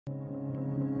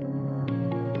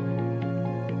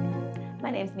My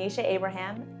name's Nisha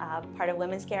Abraham, part of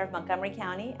Women's Care of Montgomery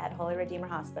County at Holy Redeemer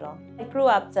Hospital. I grew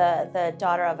up the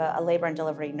daughter of a labor and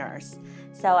delivery nurse.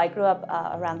 So I grew up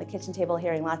around the kitchen table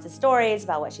hearing lots of stories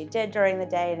about what she did during the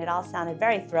day, and it all sounded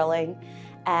very thrilling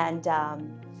and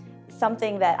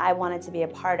something that I wanted to be a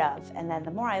part of. And then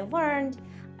the more I learned,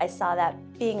 I saw that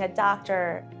being a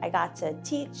doctor, I got to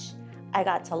teach, I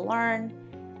got to learn,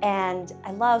 and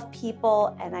I love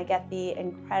people, and I get the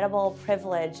incredible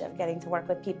privilege of getting to work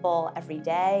with people every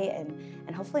day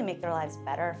and hopefully make their lives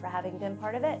better for having been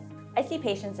part of it. I see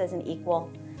patients as an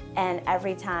equal, and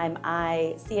every time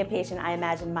I see a patient, I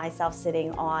imagine myself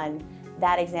sitting on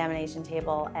that examination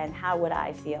table and how would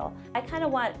I feel. I kind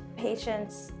of want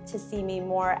patients to see me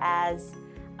more as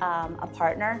a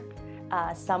partner,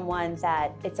 someone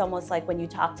that it's almost like when you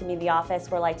talk to me in the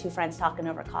office, we're like two friends talking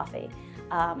over coffee.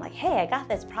 Like, hey, I got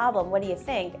this problem, what do you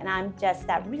think? And I'm just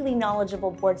that really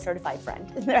knowledgeable board certified friend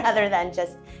rather than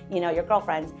just, your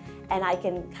girlfriends. And I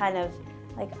can kind of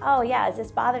like, oh yeah, is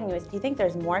this bothering you? Do you think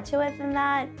there's more to it than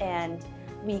that? And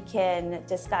we can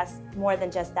discuss more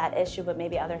than just that issue, but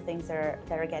maybe other things that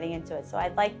are getting into it. So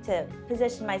I'd like to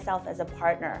position myself as a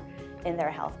partner in their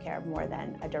healthcare more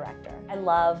than a director. I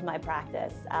love my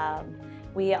practice.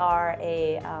 We are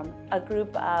a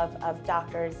group of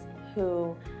doctors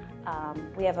who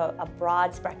we have a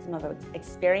broad spectrum of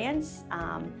experience,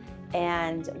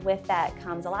 and with that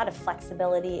comes a lot of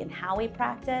flexibility in how we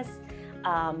practice,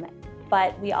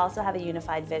 but we also have a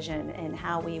unified vision in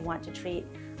how we want to treat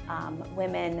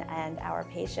women and our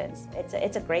patients.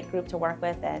 It's a great group to work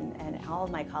with, and all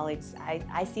of my colleagues,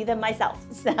 I see them myself,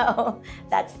 so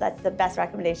that's the best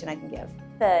recommendation I can give.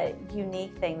 The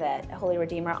unique thing that Holy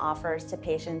Redeemer offers to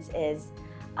patients is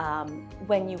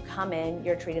when you come in,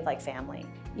 you're treated like family.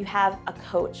 You have a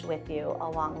coach with you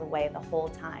along the way the whole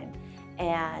time.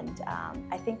 And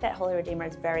I think that Holy Redeemer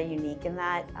is very unique in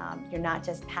that you're not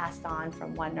just passed on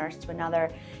from one nurse to another.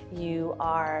 You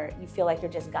feel like you're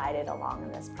just guided along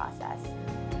in this process.